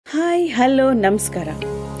Hi, hello, namaskara.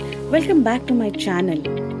 Welcome back to my channel.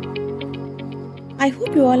 I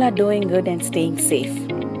hope you all are doing good and staying safe.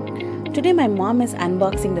 Today my mom is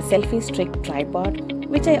unboxing the Selfie stick tripod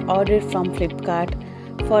which I ordered from Flipkart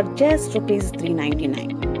for just rupees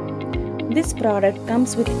 399. This product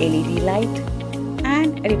comes with LED light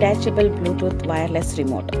and a detachable Bluetooth wireless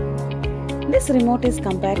remote. This remote is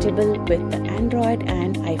compatible with the Android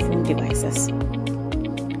and iPhone devices.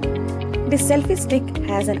 This selfie stick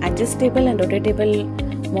has an adjustable and rotatable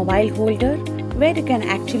mobile holder where you can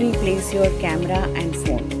actually place your camera and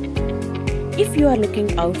phone. If you are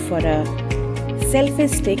looking out for a selfie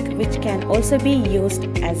stick which can also be used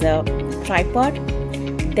as a tripod,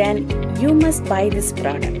 then you must buy this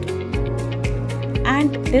product.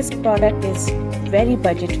 And this product is very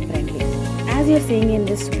budget friendly. As you are seeing in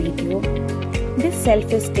this video, this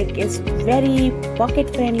selfie stick is very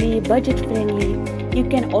pocket friendly, budget friendly. You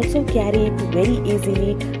can also carry it very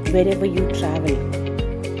easily wherever you travel.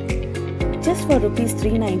 Just for rupees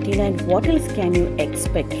 399, what else can you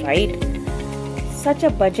expect, right? Such a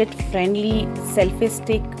budget friendly selfie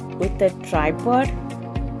stick with a tripod.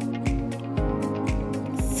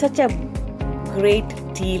 Such a great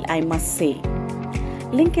deal, I must say.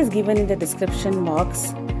 Link is given in the description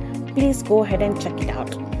box. Please go ahead and check it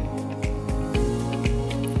out.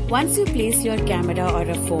 Once you place your camera or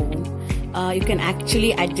a phone, you can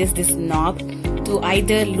actually adjust this knob to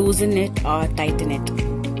either loosen it or tighten it.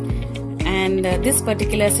 And this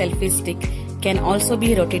particular selfie stick can also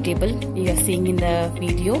be rotatable. You are seeing in the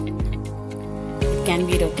video, it can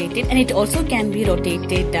be rotated, and it also can be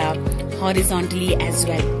rotated horizontally as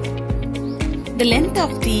well. The length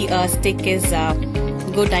of the stick is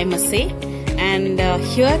good, I must say. And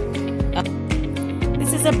here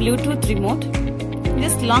this is a Bluetooth remote.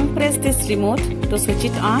 Just long press this remote to switch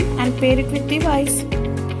it on and pair it with device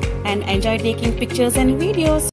and enjoy taking pictures and videos.